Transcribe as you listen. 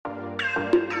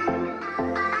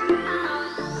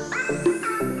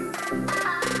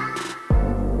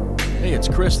it's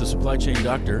Chris, the Supply Chain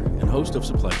Doctor and host of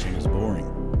Supply Chain is Boring.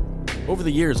 Over the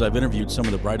years, I've interviewed some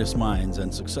of the brightest minds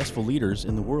and successful leaders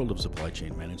in the world of supply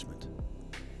chain management.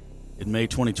 In May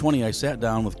 2020, I sat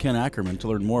down with Ken Ackerman to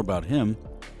learn more about him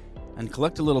and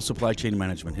collect a little supply chain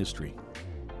management history.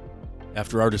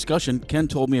 After our discussion, Ken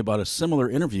told me about a similar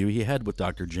interview he had with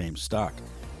Dr. James Stock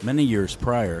many years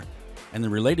prior and the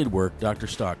related work Dr.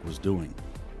 Stock was doing.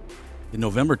 In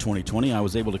November 2020, I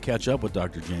was able to catch up with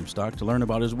Dr. James Stock to learn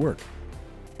about his work.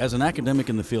 As an academic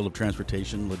in the field of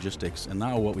transportation, logistics, and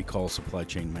now what we call supply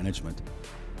chain management,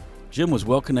 Jim was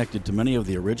well connected to many of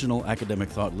the original academic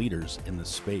thought leaders in this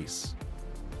space.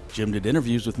 Jim did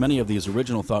interviews with many of these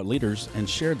original thought leaders and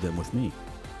shared them with me.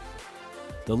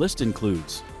 The list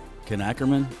includes Ken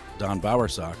Ackerman, Don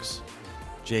Bowersox,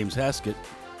 James Haskett,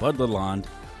 Bud Lalonde,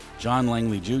 John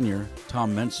Langley Jr.,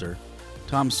 Tom Mentzer,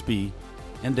 Tom Spee,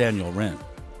 and Daniel Wren.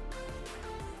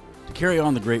 To carry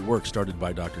on the great work started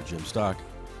by Dr. Jim Stock,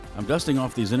 I'm dusting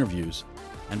off these interviews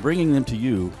and bringing them to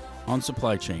you on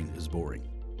Supply Chain is Boring.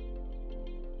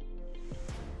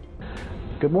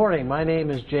 Good morning. My name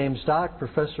is James Stock,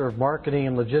 Professor of Marketing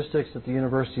and Logistics at the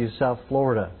University of South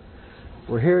Florida.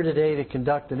 We're here today to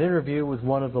conduct an interview with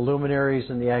one of the luminaries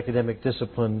in the academic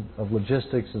discipline of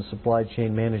logistics and supply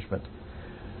chain management.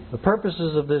 The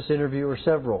purposes of this interview are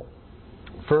several.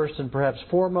 First and perhaps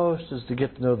foremost is to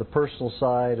get to know the personal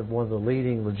side of one of the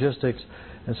leading logistics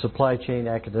and supply chain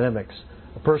academics,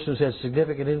 a person who's had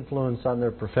significant influence on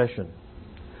their profession.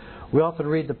 We often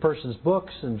read the person's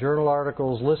books and journal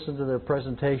articles, listen to their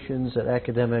presentations at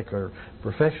academic or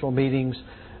professional meetings,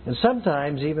 and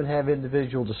sometimes even have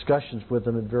individual discussions with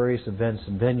them at various events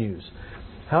and venues.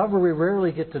 However, we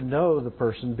rarely get to know the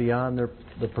person beyond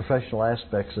the professional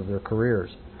aspects of their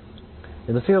careers.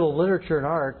 In the field of literature and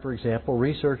art, for example,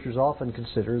 researchers often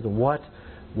consider the what,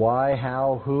 why,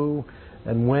 how, who,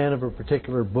 and when of a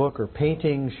particular book or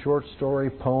painting, short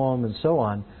story, poem, and so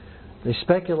on. They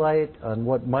speculate on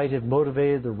what might have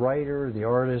motivated the writer or the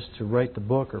artist to write the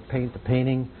book or paint the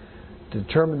painting, to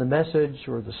determine the message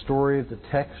or the story of the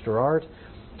text or art,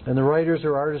 and the writer's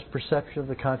or artist's perception of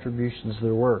the contributions of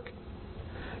their work.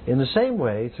 In the same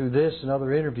way, through this and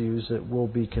other interviews that will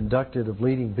be conducted of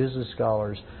leading business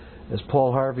scholars, as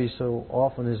Paul Harvey so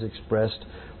often has expressed,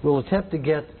 we'll attempt to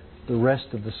get the rest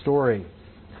of the story.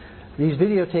 These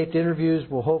videotaped interviews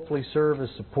will hopefully serve as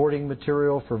supporting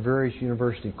material for various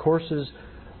university courses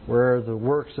where the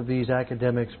works of these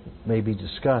academics may be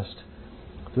discussed.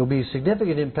 There will be a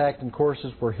significant impact in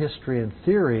courses where history and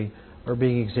theory are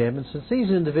being examined, since these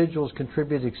individuals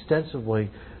contribute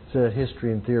extensively to that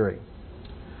history and theory.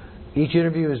 Each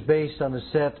interview is based on a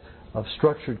set of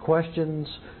structured questions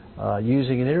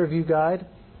using an interview guide.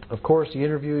 Of course, the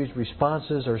interviewee's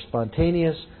responses are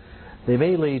spontaneous. They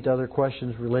may lead to other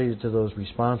questions related to those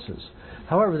responses.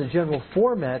 However, the general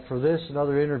format for this and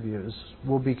other interviews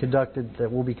will be conducted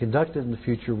in the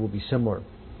future will be similar.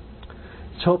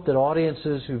 It's hoped that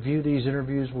audiences who view these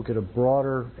interviews will get a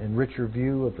broader and richer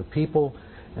view of the people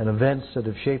and events that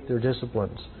have shaped their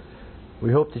disciplines.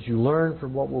 We hope that you learn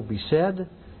from what will be said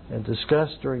and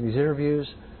discussed during these interviews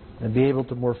and be able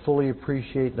to more fully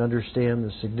appreciate and understand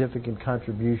the significant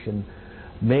contribution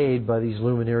made by these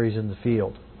luminaries in the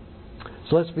field.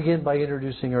 So let's begin by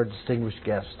introducing our distinguished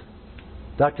guest.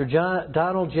 Dr.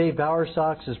 Donald J.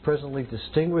 Bowersox is presently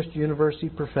Distinguished University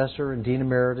Professor and Dean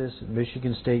Emeritus at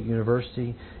Michigan State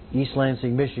University, East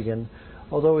Lansing, Michigan,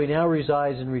 although he now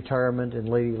resides in retirement in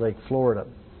Lady Lake, Florida.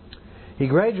 He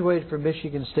graduated from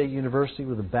Michigan State University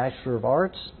with a Bachelor of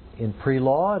Arts in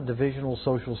Pre-Law and Divisional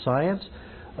Social Science,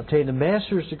 obtained a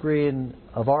Master's degree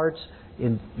of Arts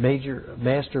in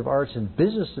Master of Arts in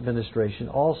Business Administration,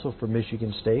 also from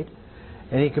Michigan State,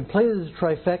 and he completed the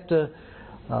trifecta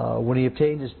when he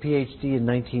obtained his PhD in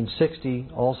 1960,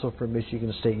 also from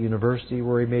Michigan State University,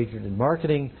 where he majored in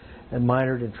marketing and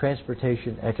minored in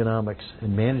transportation, economics,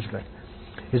 and management.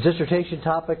 His dissertation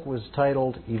topic was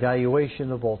titled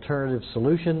Evaluation of Alternative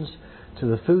Solutions to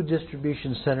the Food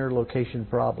Distribution Center Location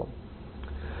Problem.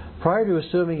 Prior to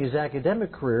assuming his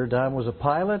academic career, Don was a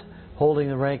pilot holding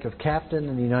the rank of captain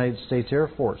in the United States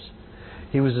Air Force.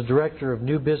 He was the director of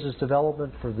new business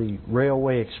development for the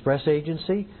Railway Express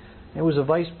Agency and was a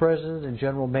vice president and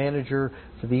general manager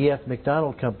for the E.F.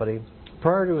 McDonald Company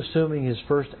prior to assuming his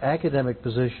first academic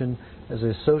position as an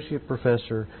associate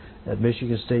professor at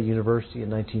Michigan State University in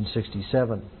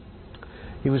 1967.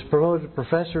 He was promoted to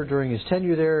professor during his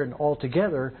tenure there, and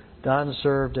altogether, Don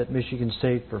served at Michigan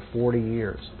State for 40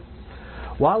 years.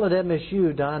 While at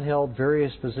MSU, Don held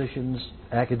various positions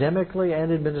academically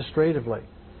and administratively.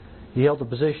 He held the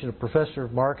position of Professor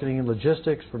of Marketing and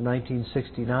Logistics from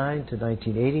 1969 to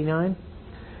 1989.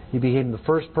 He became the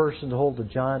first person to hold the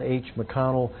John H.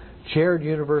 McConnell Chaired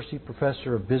University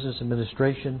Professor of Business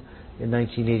Administration in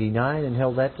 1989 and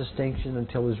held that distinction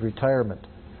until his retirement.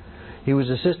 He was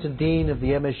Assistant Dean of the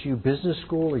MSU Business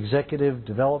School Executive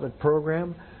Development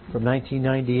Program from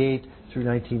 1998 through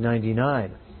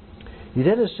 1999. He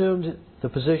then assumed the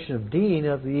position of Dean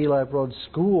of the Eli Broad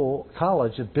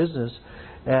College of Business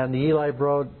and the Eli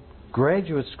Broad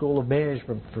Graduate School of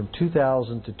Management from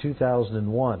 2000 to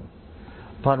 2001.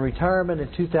 Upon retirement in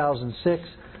 2006,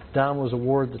 Don was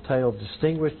awarded the title of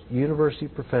Distinguished University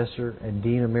Professor and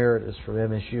Dean Emeritus from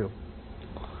MSU.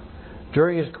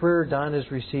 During his career, Don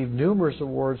has received numerous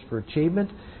awards for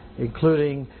achievement,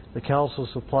 including the Council of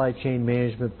Supply Chain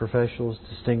Management Professionals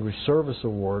Distinguished Service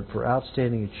Award for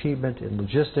Outstanding Achievement in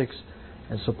Logistics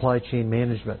and Supply Chain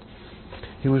Management.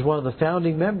 He was one of the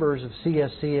founding members of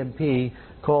CSCMP,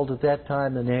 called at that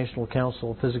time the National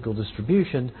Council of Physical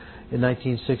Distribution, in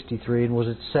 1963 and was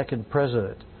its second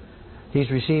president. He's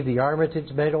received the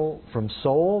Armitage Medal from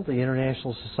Seoul, the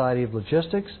International Society of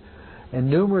Logistics, and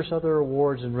numerous other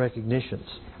awards and recognitions.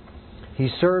 He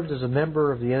served as a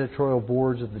member of the editorial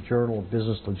boards of the Journal of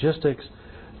Business Logistics,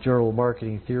 Journal of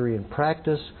Marketing Theory and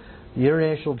Practice, the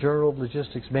International Journal of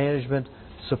Logistics Management,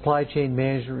 Supply Chain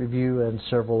Management Review, and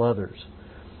several others.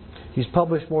 He's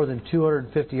published more than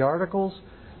 250 articles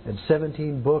and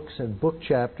 17 books and book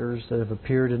chapters that have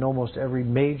appeared in almost every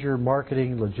major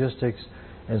marketing, logistics,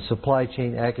 and supply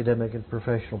chain academic and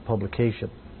professional publication.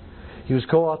 He was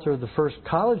co-author of the first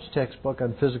college textbook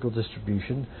on physical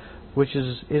distribution, which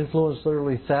has influenced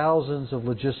literally thousands of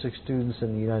logistics students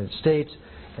in the United States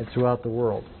and throughout the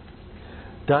world.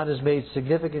 Don has made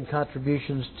significant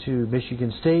contributions to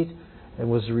Michigan State and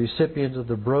was the recipient of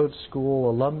the Broad School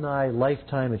Alumni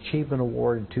Lifetime Achievement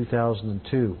Award in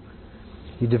 2002.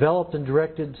 He developed and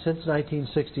directed since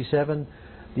 1967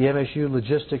 the MSU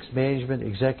Logistics Management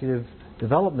Executive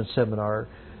Development Seminar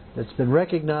that's been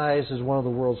recognized as one of the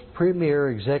world's premier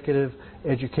executive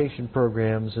education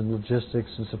programs in logistics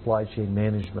and supply chain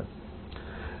management.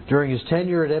 During his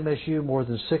tenure at MSU, more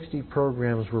than 60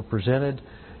 programs were presented,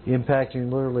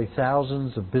 impacting literally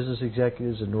thousands of business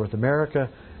executives in North America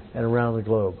and around the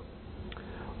globe.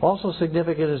 Also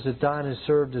significant is that Don has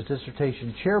served as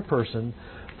dissertation chairperson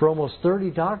for almost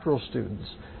 30 doctoral students,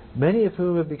 many of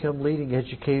whom have become leading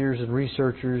educators and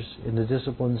researchers in the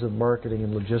disciplines of marketing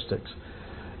and logistics.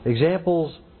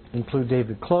 Examples include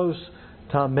David Close,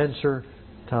 Tom Menser,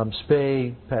 Tom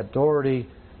Spey, Pat Doherty,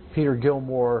 Peter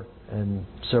Gilmore, and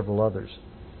several others.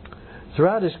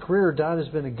 Throughout his career, Don has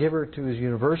been a giver to his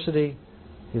university,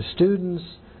 his students,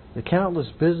 the countless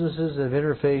businesses that have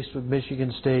interfaced with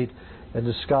Michigan State, and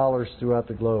to scholars throughout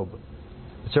the globe.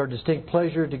 It's our distinct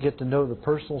pleasure to get to know the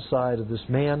personal side of this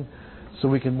man so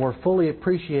we can more fully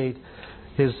appreciate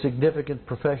his significant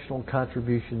professional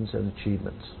contributions and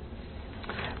achievements.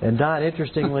 And Don,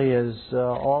 interestingly, as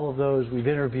all of those we've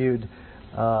interviewed,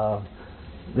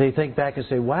 they think back and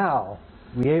say, wow,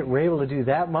 we were able to do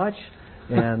that much?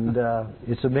 And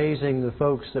it's amazing the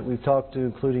folks that we've talked to,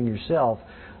 including yourself,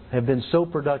 have been so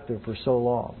productive for so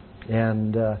long.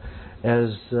 And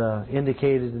as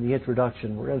indicated in the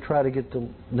introduction, we're going to try to get to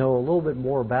know a little bit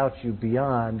more about you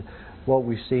beyond what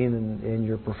we've seen in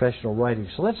your professional writing.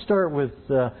 So let's start with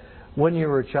when you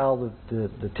were a child,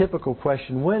 the typical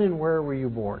question, when and where were you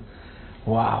born?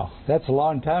 Wow, that's a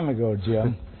long time ago,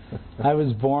 Jim. I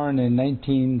was born in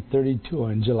 1932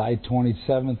 on July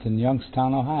 27th in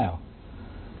Youngstown, Ohio,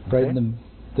 right in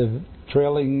the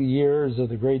trailing years of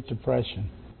the Great Depression.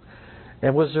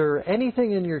 And was there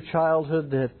anything in your childhood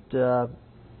that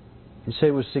you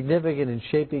say was significant in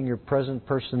shaping your present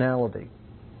personality?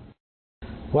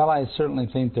 Well, I certainly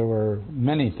think there were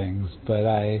many things, but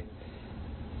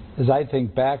as I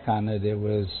think back on it, it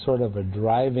was sort of a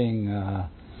driving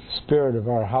spirit of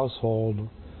our household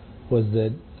was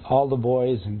that all the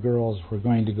boys and girls were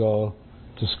going to go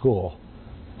to school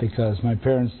because my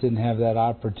parents didn't have that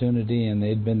opportunity and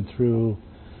they'd been through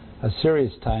a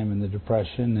serious time in the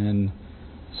Depression, and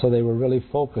so they were really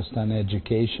focused on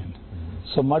education.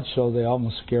 So much so they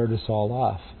almost scared us all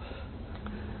off.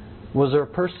 Was there a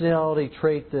personality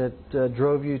trait that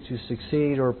drove you to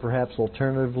succeed or perhaps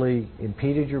alternatively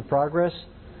impeded your progress?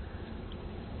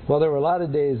 Well, there were a lot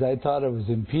of days I thought it was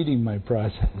impeding my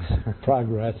progress.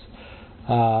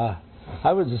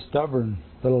 I was a stubborn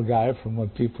little guy, from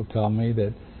what people tell me,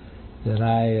 that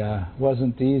I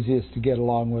wasn't the easiest to get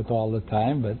along with all the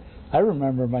time, but I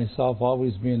remember myself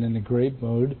always being in a great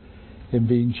mood and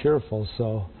being cheerful.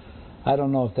 So I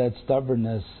don't know if that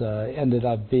stubbornness ended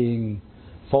up being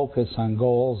focus on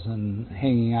goals and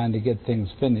hanging on to get things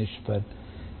finished, but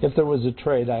if there was a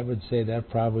trait, I would say that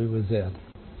probably was it.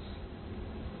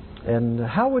 And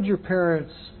how would your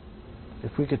parents,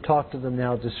 if we could talk to them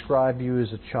now, describe you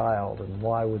as a child, and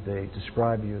why would they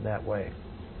describe you that way?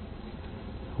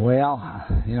 Well,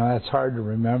 you know, that's hard to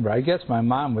remember. I guess my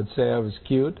mom would say I was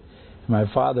cute, and my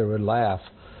father would laugh.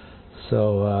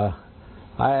 So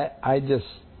I just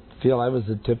feel I was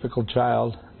a typical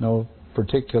child, no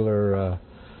particular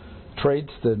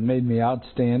traits that made me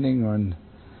outstanding,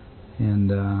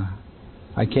 and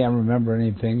I can't remember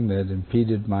anything that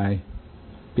impeded my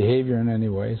behavior in any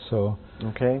way. So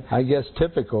okay. I guess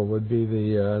typical would be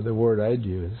the word I'd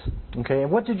use. Okay,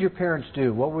 and what did your parents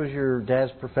do? What was your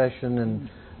dad's profession, and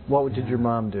what did your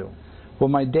mom do? Well,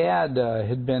 my dad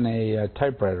had been a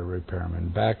typewriter repairman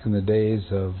back in the days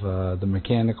of the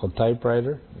mechanical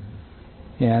typewriter,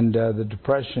 and the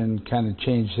Depression kind of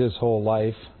changed his whole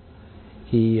life.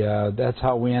 That's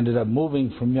how we ended up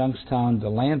moving from Youngstown to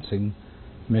Lansing,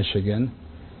 Michigan,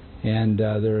 and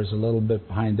there's a little bit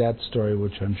behind that story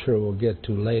which I'm sure we'll get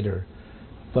to later.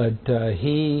 But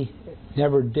he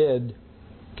never did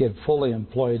get fully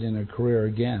employed in a career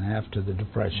again after the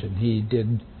Depression. He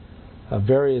did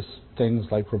various things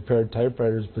like repair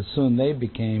typewriters, but soon they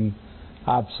became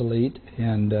obsolete,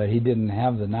 and he didn't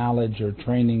have the knowledge or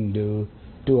training to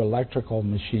do electrical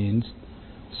machines.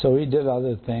 So he did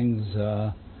other things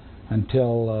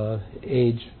until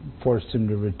age forced him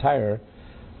to retire.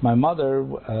 My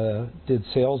mother did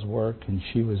sales work, and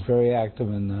she was very active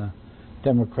in the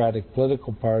Democratic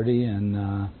political party,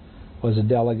 and was a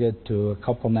delegate to a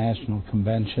couple national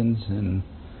conventions,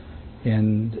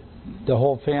 and the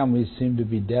whole family seemed to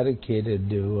be dedicated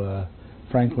to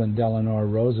Franklin Delano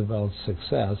Roosevelt's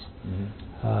success.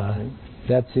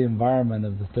 That's the environment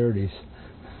of the 30s.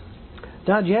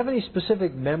 Don, do you have any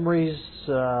specific memories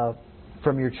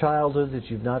from your childhood that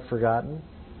you've not forgotten?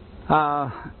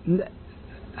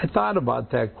 I thought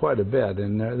about that quite a bit,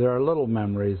 and there are little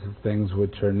memories of things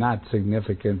which are not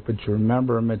significant, but you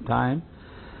remember them at time.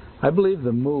 I believe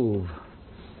the move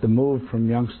from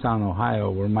Youngstown, Ohio,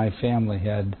 where my family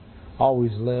had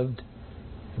always lived,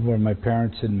 where my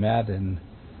parents had met, and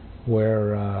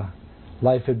where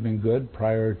life had been good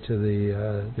prior to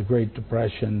the Great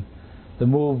Depression. The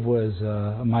move was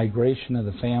a migration of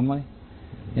the family,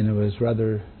 and it was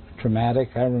rather traumatic.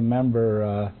 I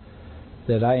remember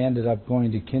that I ended up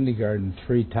going to kindergarten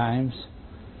 3 times.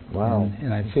 Wow.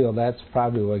 And I feel that's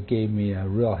probably what gave me a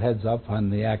real heads up on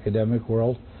the academic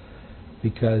world,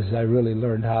 because I really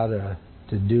learned how to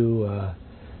do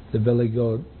the Billy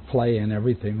Goat play and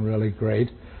everything really great.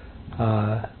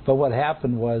 But what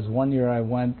happened was, one year I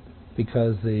went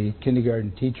because the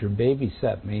kindergarten teacher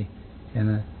babysat me,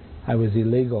 and I was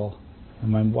illegal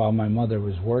while my mother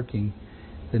was working.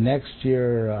 The next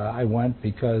year I went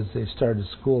because they started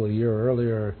school a year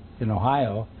earlier in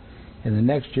Ohio, and the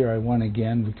next year I went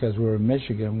again because we were in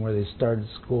Michigan, where they started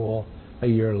school a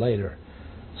year later.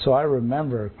 So I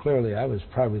remember clearly I was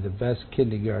probably the best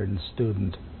kindergarten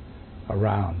student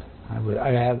around. I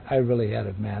really had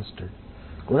it mastered.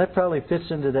 Well, that probably fits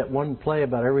into that one play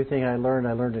about everything I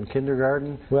learned in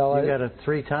kindergarten. Well, you got it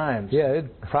 3 times. Yeah,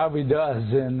 it probably does,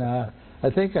 and I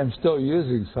think I'm still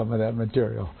using some of that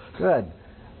material. Good.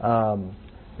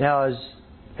 Now,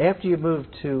 after you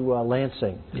moved to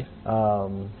Lansing,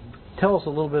 tell us a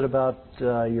little bit about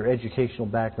your educational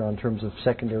background in terms of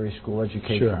secondary school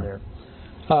education there.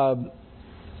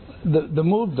 The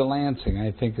move to Lansing,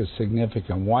 I think, is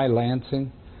significant. Why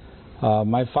Lansing?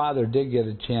 My father did get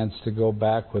a chance to go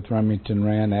back with Remington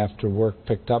Rand after work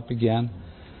picked up again,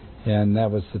 and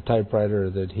that was the typewriter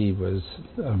that he was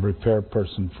a repair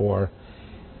person for,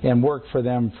 and worked for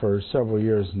them for several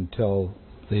years until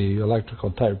the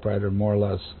electrical typewriter more or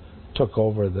less took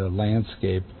over the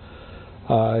landscape.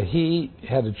 He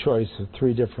had a choice of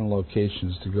 3 different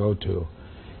locations to go to,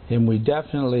 and we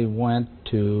definitely went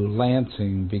to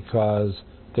Lansing because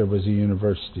there was a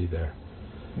university there.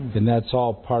 And that's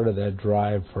all part of that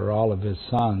drive for all of his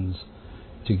sons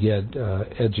to get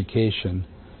education.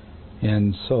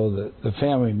 And so the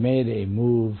family made a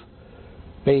move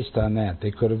based on that.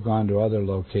 They could have gone to other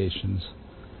locations.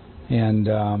 And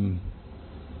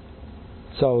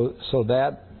so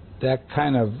that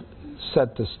kind of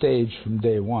set the stage from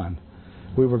day one.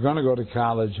 We were going to go to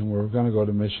college, and we were going to go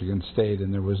to Michigan State,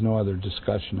 and there was no other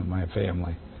discussion in my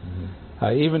family.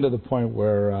 Even to the point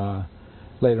where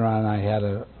later on I had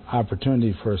an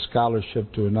opportunity for a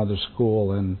scholarship to another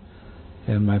school, and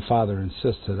my father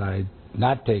insisted I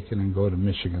not take it and go to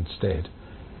Michigan State,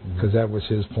 because that was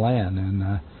his plan.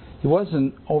 And he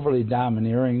wasn't overly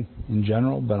domineering in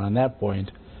general, but on that point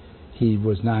he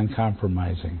was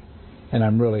non-compromising. And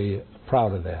I'm really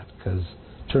proud of that, because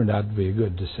it turned out to be a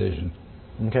good decision.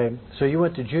 Okay, so you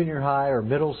went to junior high or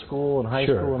middle school and high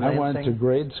school in Lansing? I went to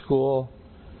grade school,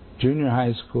 junior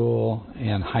high school,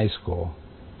 and high school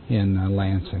in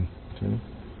Lansing. Okay.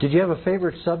 Did you have a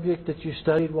favorite subject that you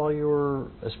studied while you were,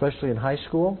 especially in high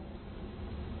school?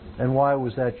 And why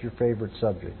was that your favorite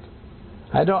subject?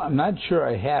 I'm not sure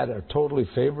I had a totally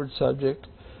favorite subject,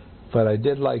 but I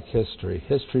did like history.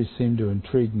 History seemed to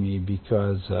intrigue me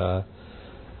because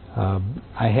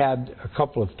I had a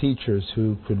couple of teachers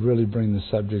who could really bring the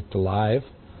subject alive,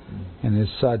 and as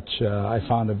such, I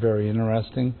found it very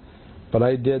interesting. But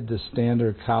I did the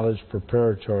standard college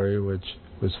preparatory, which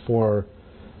was 4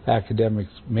 academic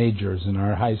majors in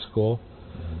our high school.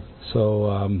 So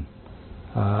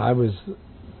I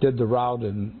did the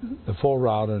full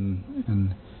route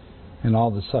in all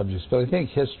the subjects. But I think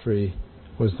history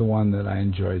was the one that I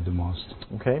enjoyed the most.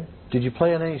 Okay. Did you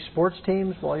play on any sports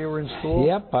teams while you were in school?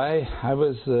 Yep, I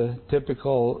was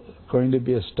typical going to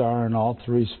be a star in all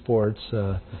 3 sports.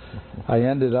 I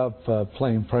ended up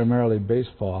playing primarily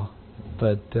baseball,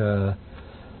 but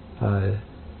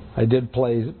I did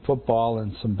play football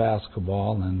and some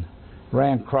basketball, and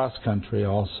ran cross country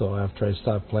also after I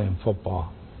stopped playing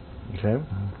football. Okay.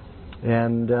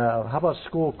 And how about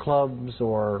school clubs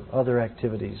or other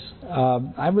activities?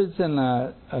 I was in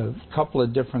a couple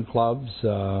of different clubs.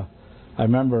 I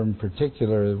remember in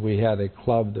particular we had a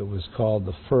club that was called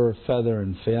the Fur, Feather,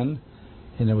 and Fin,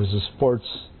 and it was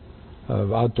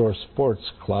a outdoor sports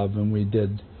club, and we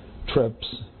did trips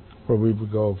where we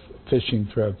would go fishing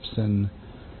trips, and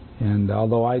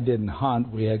although I didn't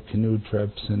hunt, we had canoe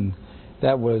trips, and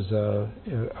that was a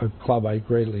club I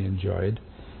greatly enjoyed.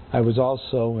 I was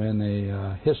also in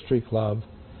a history club,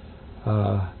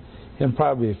 and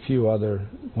probably a few other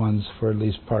ones for at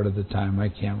least part of the time. I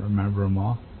can't remember them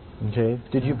all. Okay.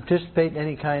 Did you participate in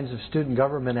any kinds of student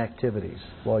government activities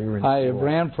while you were in school? I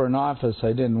ran for an office. I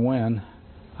didn't win.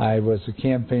 I was a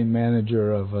campaign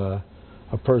manager of a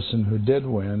person who did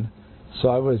win, so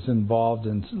I was involved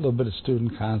in a little bit of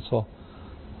student council.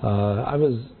 I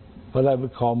was what I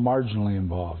would call marginally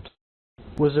involved.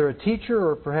 Was there a teacher,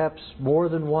 or perhaps more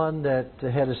than one, that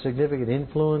had a significant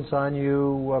influence on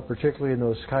you, particularly in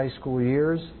those high school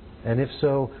years? And if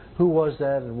so, who was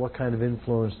that, and what kind of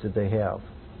influence did they have?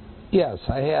 Yes,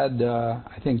 I had,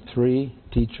 I think, 3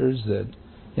 teachers that,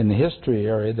 in the history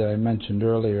area that I mentioned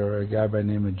earlier, a guy by the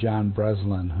name of John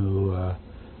Breslin, who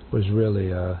was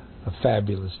really a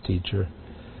fabulous teacher.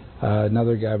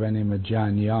 Another guy by the name of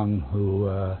John Young, who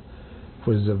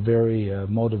was a very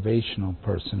motivational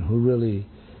person, who really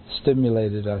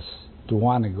stimulated us to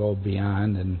want to go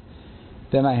beyond. And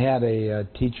then I had a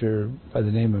teacher by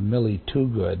the name of Millie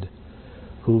Toogood,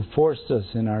 who forced us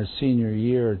in our senior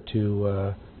year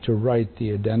to write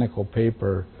the identical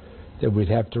paper that we'd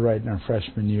have to write in our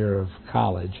freshman year of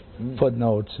college,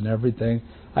 footnotes and everything.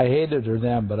 I hated her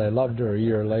then, but I loved her a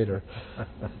year later.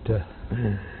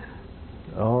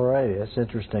 All right, that's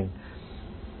interesting.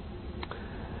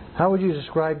 How would you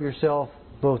describe yourself,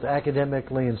 both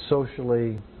academically and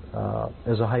socially,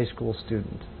 as a high school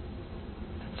student?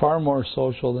 Far more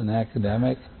social than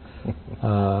academic.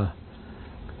 I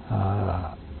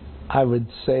would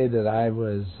say that I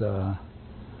was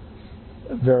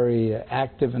very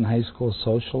active in high school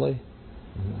socially,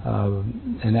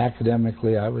 and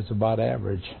academically I was about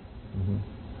average.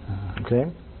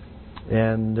 Okay.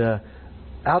 And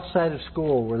outside of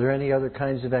school, were there any other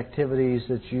kinds of activities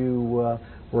that you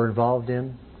were involved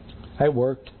in? I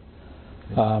worked.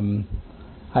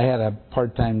 I had a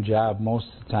part-time job most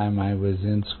of the time I was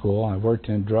in school. I worked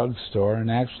in a drugstore, and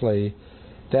actually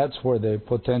that's where the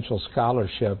potential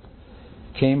scholarship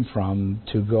came from,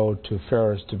 to go to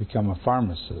Ferris to become a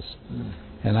pharmacist.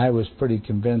 And I was pretty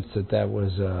convinced that that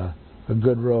was a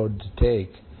good road to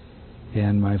take,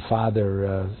 and my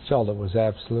father felt it was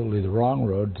absolutely the wrong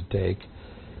road to take,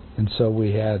 and so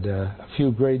we had a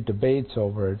few great debates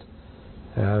over it,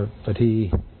 but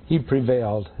he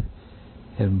prevailed,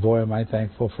 and boy am I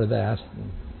thankful for that.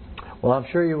 Well, I'm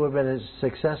sure you would have been as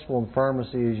successful in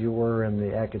pharmacy as you were in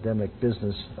the academic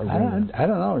business arena. I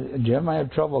don't know, Jim. I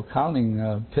have trouble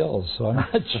counting pills, so I'm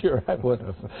not sure I would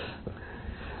have.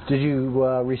 Did you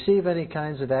receive any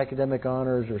kinds of academic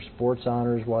honors or sports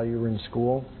honors while you were in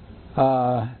school?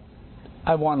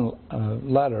 I won a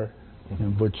letter,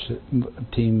 in which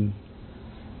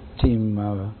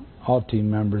all team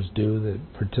members do that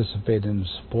participate in the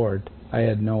sport. I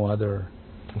had no other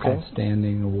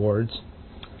outstanding awards.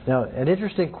 Now, an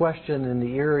interesting question: in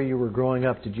the era you were growing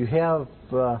up, did you have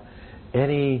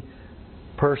any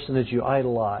person that you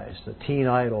idolized, a teen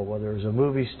idol, whether it was a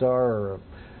movie star or a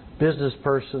business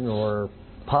person or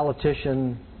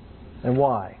politician, and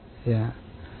why? Yeah.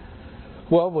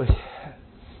 Well,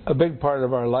 A big part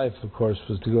of our life, of course,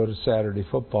 was to go to Saturday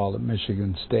football at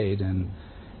Michigan State, and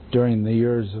during the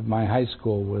years of my high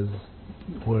school were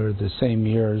the same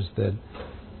years that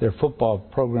their football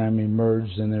program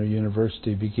emerged and their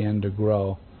university began to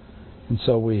grow. And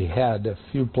so we had a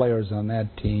few players on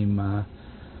that team.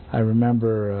 I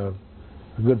remember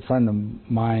a good friend of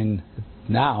mine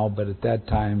now, but at that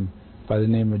time, by the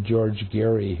name of George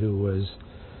Gary, who was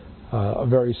a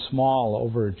very small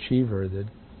overachiever that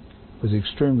was an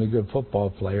extremely good football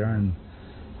player, and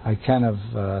I kind of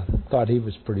thought he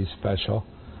was pretty special.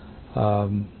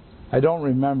 I don't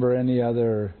remember any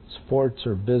other sports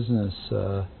or business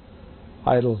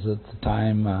idols at the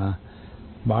time.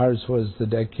 Ours was the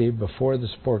decade before the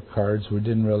sport cards. We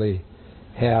didn't really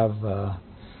have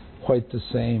quite the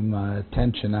same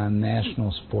attention on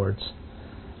national sports.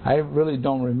 I really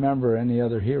don't remember any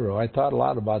other hero. I thought a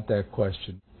lot about that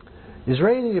question. Is there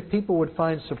anything that people would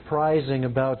find surprising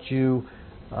about you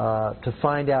to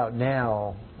find out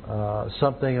now,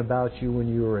 something about you when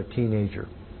you were a teenager?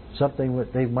 Something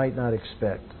that they might not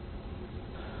expect?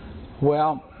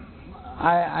 Well,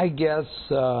 I guess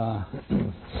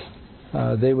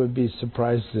they would be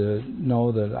surprised to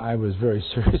know that I was very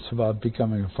serious about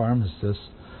becoming a pharmacist,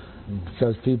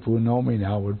 because people who know me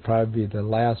now would probably be the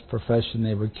last profession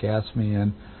they would cast me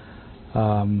in.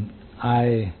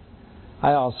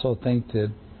 I also think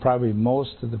that probably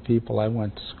most of the people I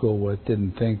went to school with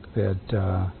didn't think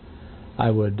that I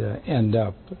would end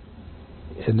up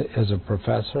as a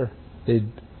professor.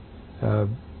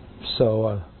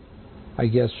 So I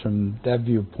guess from that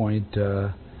viewpoint,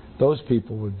 those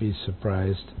people would be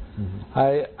surprised.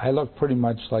 Mm-hmm. I look pretty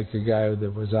much like a guy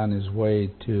that was on his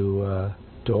way to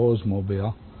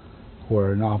Oldsmobile,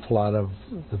 where an awful lot of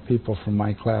the people from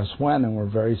my class went and were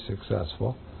very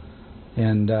successful.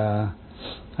 And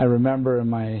I remember in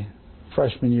my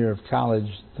freshman year of college,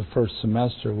 the first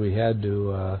semester, we had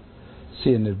to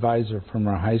see an advisor from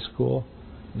our high school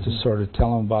to sort of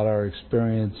tell them about our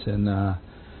experience. And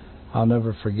I'll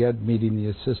never forget meeting the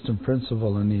assistant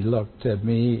principal, and he looked at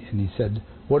me and he said,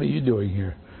 "What are you doing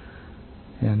here?"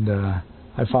 And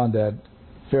I found that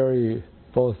very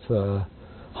both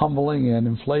humbling and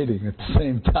inflating at the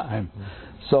same time.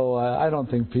 So I don't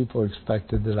think people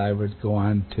expected that I would go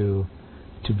on to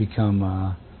become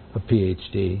a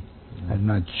PhD. I'm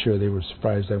not sure they were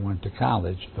surprised I went to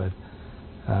college, but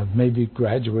maybe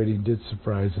graduating did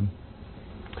surprise them.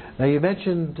 Now, you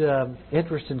mentioned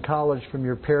interest in college from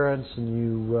your parents, and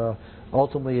you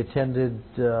ultimately attended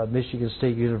Michigan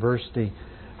State University.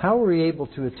 How were you able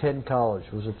to attend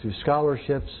college? Was it through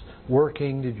scholarships,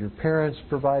 working? Did your parents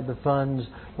provide the funds,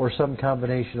 or some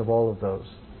combination of all of those?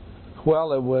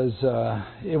 Well, it was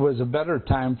a better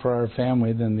time for our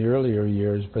family than the earlier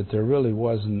years, but there really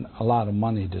wasn't a lot of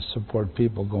money to support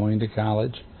people going to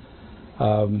college.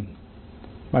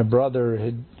 My brother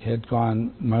had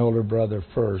gone, my older brother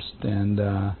first, and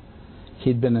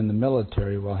he'd been in the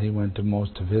military while he went to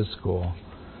most of his school.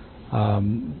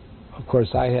 Of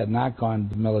course, I had not gone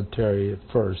to the military at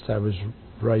first. I was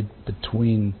right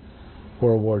between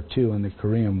World War II and the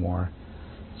Korean War.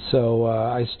 So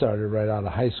I started right out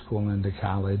of high school into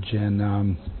college,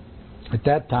 and at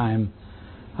that time,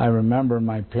 I remember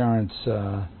my parents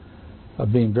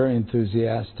being very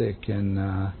enthusiastic, and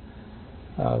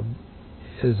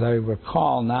as I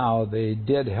recall now, they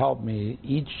did help me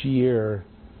each year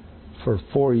for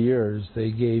 4 years.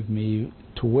 They gave me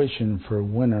tuition for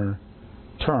winter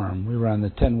term. We were on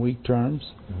the 10-week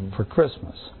terms for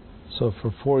Christmas. So for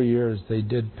 4 years, they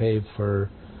did pay for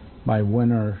my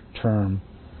winter term.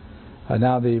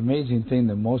 Now, the amazing thing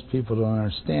that most people don't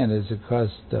understand is it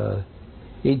cost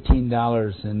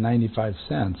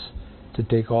 $18.95 to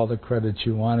take all the credits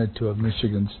you wanted to at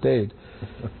Michigan State.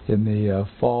 In the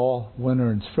fall, winter,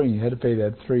 and spring, you had to pay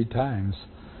that 3 times.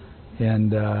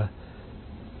 And I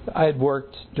had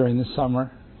worked during the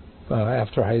summer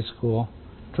after high school,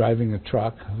 driving a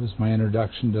truck. It was my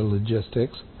introduction to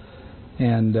logistics.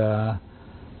 And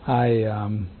I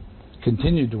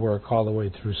continued to work all the way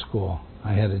through school.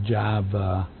 I had a job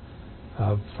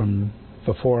from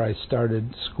before I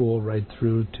started school right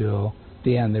through till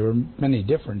the end. There were many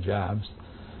different jobs.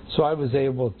 So I was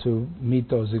able to meet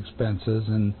those expenses,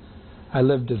 and I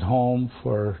lived at home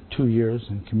for 2 years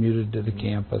and commuted to the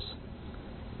campus.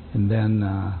 And then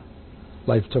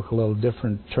life took a little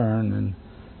different turn, and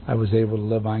I was able to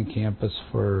live on campus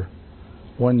for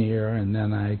 1 year, and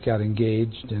then I got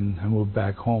engaged and I moved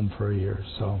back home for a year.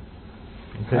 So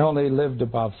I only lived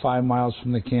about 5 miles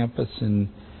from the campus, and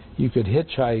you could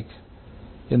hitchhike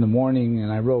in the morning,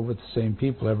 and I rode with the same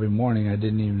people every morning. I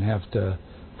didn't even have to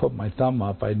put my thumb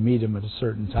up. I'd meet them at a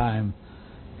certain time,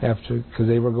 because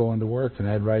they were going to work, and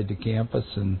I'd ride to campus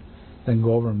and then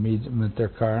go over and meet them at their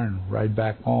car and ride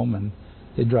back home, and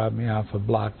they dropped me off a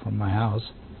block from my house.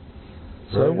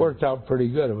 So it worked out pretty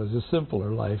good. It was a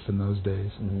simpler life in those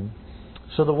days. Mm-hmm.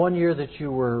 So the 1 year that you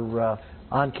were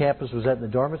on campus, was that in the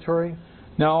dormitory?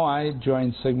 No, I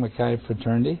joined Sigma Chi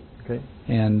fraternity. Okay.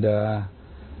 And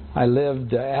I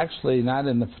lived actually not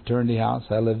in the fraternity house.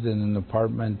 I lived in an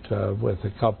apartment with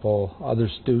a couple other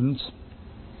students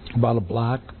about a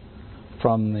block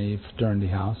from the fraternity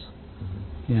house.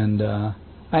 Mm-hmm. And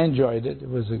I enjoyed it. It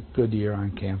was a good year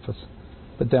on campus.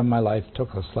 But then my life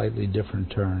took a slightly different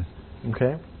turn.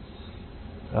 Okay.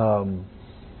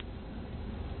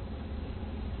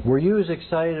 Were you as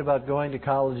excited about going to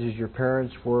college as your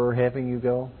parents were having you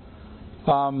go?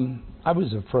 I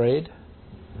was afraid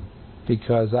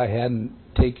because I hadn't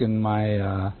taken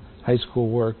my high school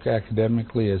work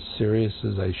academically as serious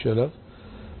as I should have.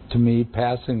 To me,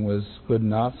 passing was good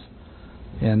enough,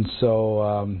 and so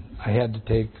I had to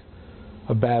take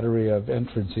a battery of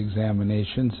entrance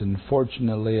examinations, and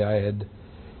fortunately I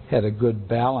had a good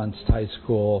balanced high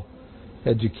school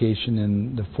education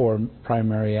in the 4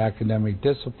 primary academic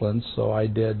disciplines, so I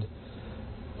did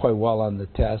quite well on the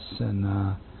tests, and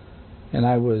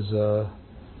I was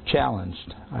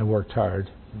challenged. I worked hard.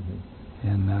 Mm-hmm.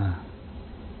 And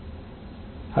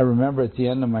I remember at the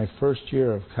end of my first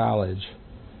year of college,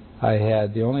 I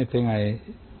had, the only thing I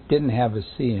didn't have a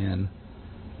C in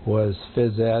was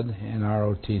phys ed and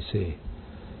ROTC.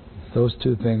 Those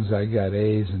 2 things I got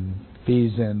A's and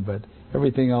B's in, but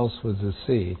everything else was a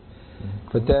C. Mm-hmm.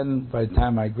 But then by the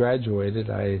time I graduated,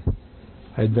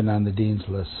 I'd been on the dean's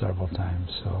list several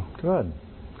times. So good.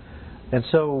 And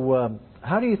so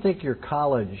how do you think your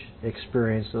college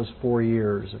experience, those 4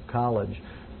 years of college,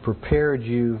 prepared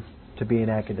you to be an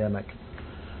academic?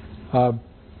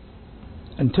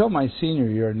 Until my senior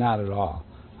year, not at all.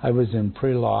 I was in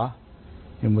pre-law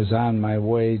and was on my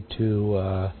way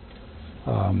to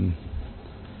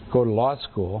go to law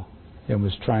school, and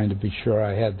was trying to be sure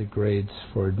I had the grades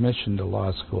for admission to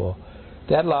law school.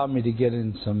 That allowed me to get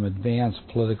in some advanced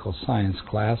political science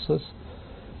classes.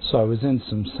 So I was in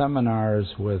some seminars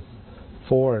with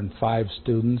 4 and 5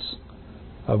 students,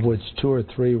 of which 2 or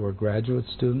 3 were graduate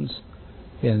students,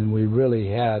 and we really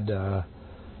had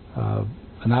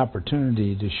an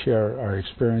opportunity to share our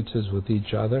experiences with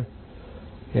each other.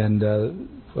 And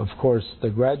of course, the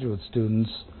graduate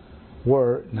students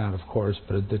were, not of course,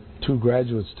 but the 2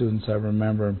 graduate students I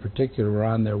remember in particular were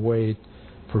on their way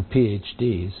for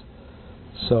PhDs.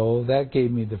 So that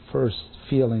gave me the first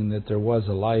feeling that there was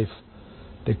a life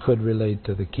that could relate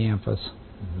to the campus.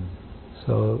 Mm-hmm.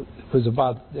 So it was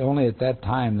about only at that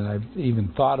time that I even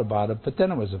thought about it, but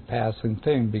then it was a passing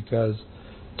thing because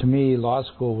to me law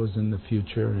school was in the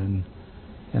future, and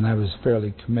I was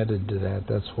fairly committed to that.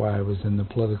 That's why I was in the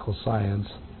political science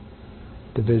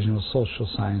division of social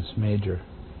science major.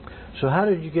 So how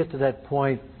did you get to that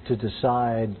point to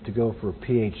decide to go for a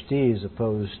PhD as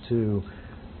opposed to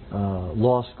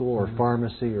law school or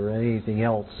pharmacy or anything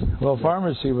else? Well,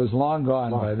 pharmacy was long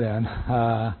gone by then.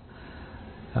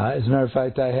 As a matter of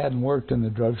fact, I hadn't worked in the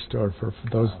drugstore for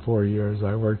those 4 years.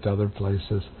 I worked other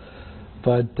places.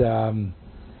 But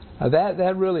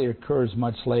that really occurs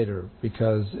much later,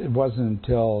 because it wasn't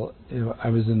until I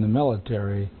was in the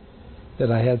military that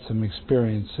I had some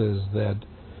experiences that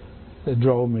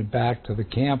drove me back to the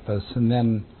campus. And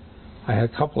then I had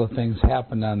a couple of things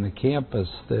happen on the campus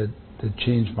that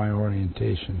changed my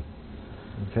orientation.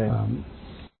 Okay.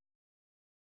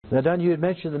 Now, Don, you had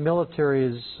mentioned the military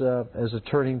as a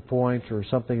turning point or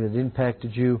something that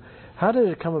impacted you. How did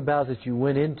it come about that you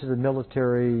went into the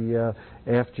military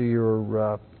after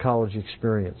your college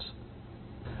experience?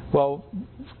 Well,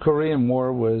 Korean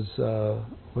War was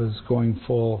going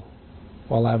full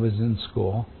while I was in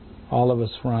school. All of us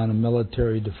were on a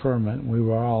military deferment. We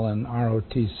were all in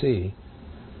ROTC.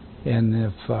 And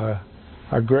if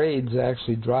our grades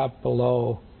actually dropped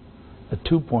below a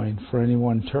 2 point for any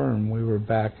one term, we were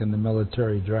back in the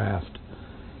military draft.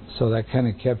 So that kind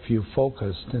of kept you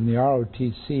focused. And the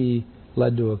ROTC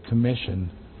led to a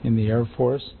commission in the Air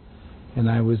Force, and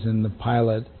I was in the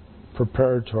pilot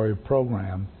preparatory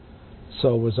program.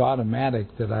 So it was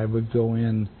automatic that I would go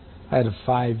in. I had a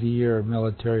 5-year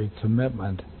military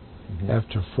commitment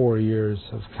after 4 years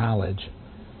of college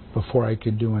before I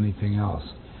could do anything else.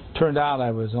 Turned out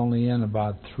I was only in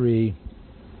about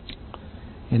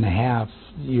 3.5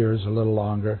 years, a little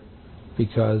longer,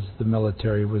 because the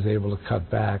military was able to cut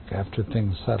back after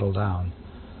things settled down.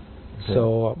 Okay.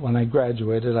 So when I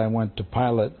graduated, I went to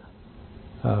pilot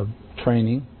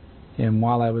training, and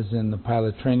while I was in the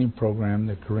pilot training program,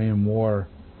 the Korean War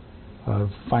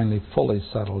finally fully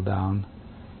settled down,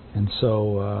 and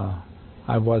so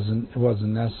it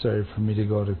wasn't necessary for me to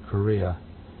go to Korea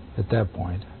at that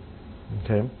point.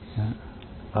 Okay.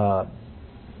 Yeah.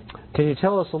 Can you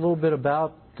tell us a little bit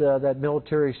about that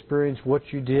military experience, what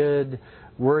you did,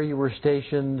 where you were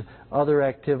stationed, other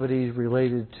activities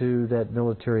related to that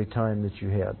military time that you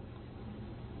had?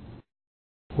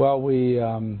 Well,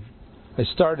 I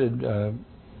started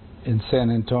in San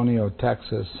Antonio,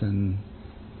 Texas, and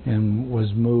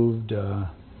was moved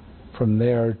from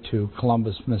there to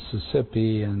Columbus,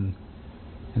 Mississippi, and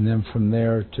then from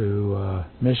there to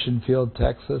Mission Field,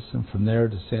 Texas, and from there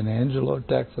to San Angelo,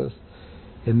 Texas,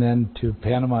 and then to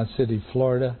Panama City,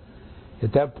 Florida.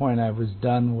 At that point, I was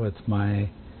done with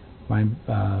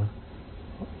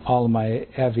all of my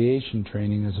aviation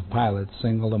training as a pilot,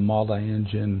 single and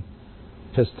multi-engine,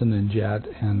 piston and jet,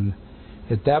 and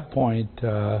at that point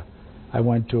I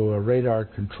went to a radar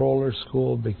controller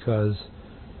school because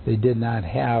they did not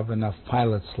have enough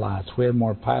pilot slots. We had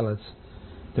more pilots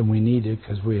than we needed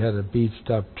because we had a beefed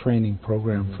up training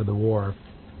program for the war.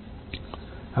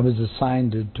 I was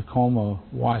assigned to Tacoma,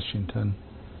 Washington,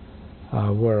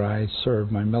 where I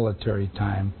served my military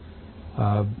time.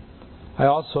 I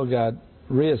also got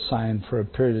reassigned for a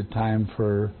period of time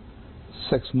for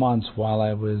 6 months while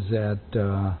I was at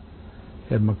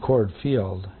McCord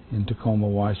Field in Tacoma,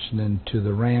 Washington, to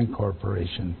the RAND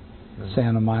Corporation,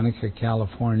 Santa Monica,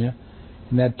 California,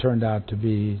 and that turned out to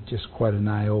be just quite an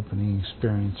eye-opening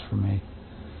experience for me.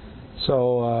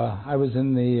 So I was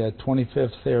in the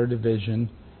 25th Air Division,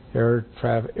 Air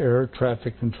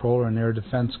Traffic Controller and Air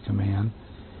Defense Command,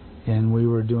 and we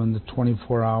were doing the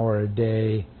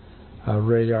 24-hour-a-day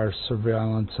radar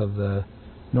surveillance of the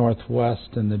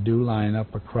Northwest and the dew line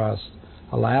up across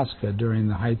Alaska during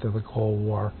the height of the Cold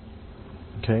War.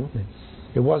 Okay.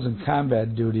 It wasn't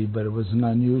combat duty, but it was an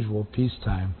unusual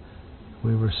peacetime.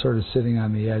 We were sort of sitting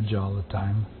on the edge all the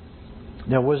time.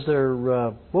 Now, was there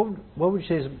what would you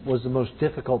say was the most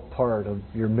difficult part of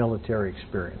your military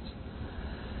experience?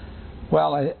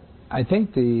 Well, I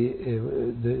think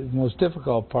the most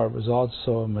difficult part was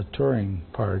also a maturing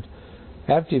part.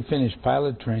 After you finish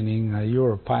pilot training, you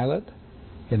were a pilot,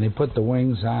 and they put the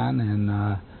wings on, and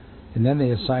then they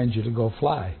assigned you to go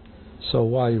fly. So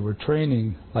while you were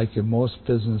training, like in most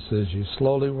businesses, you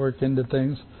slowly work into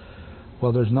things.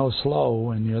 Well, there's no slow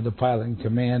when you're the pilot in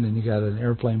command and you got an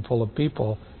airplane full of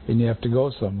people and you have to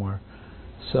go somewhere.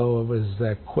 So it was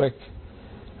that quick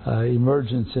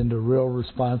emergence into real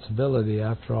responsibility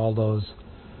after all those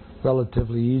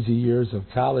relatively easy years of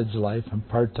college life and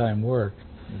part-time work.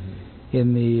 Mm-hmm.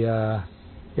 In the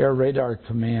Air Radar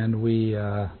Command, we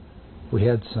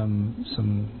had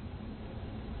some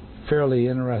fairly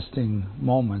interesting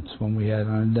moments when we had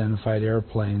unidentified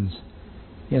airplanes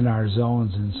in our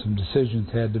zones, and some decisions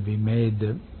had to be made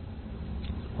that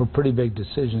were pretty big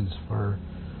decisions for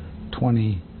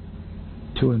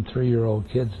 22 and 3-year-old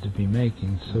kids to be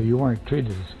making, so you weren't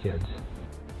treated as kids.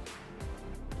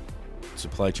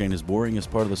 Supply Chain is Boring is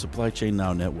part of the Supply Chain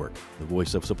Now network, the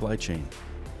voice of supply chain.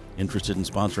 Interested in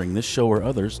sponsoring this show or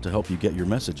others to help you get your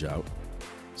message out?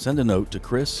 Send a note to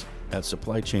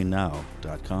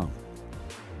chris@supplychainnow.com.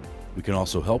 We can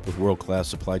also help with world-class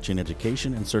supply chain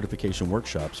education and certification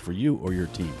workshops for you or your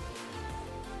team.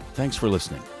 Thanks for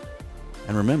listening.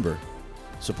 And remember,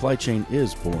 supply chain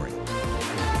is boring.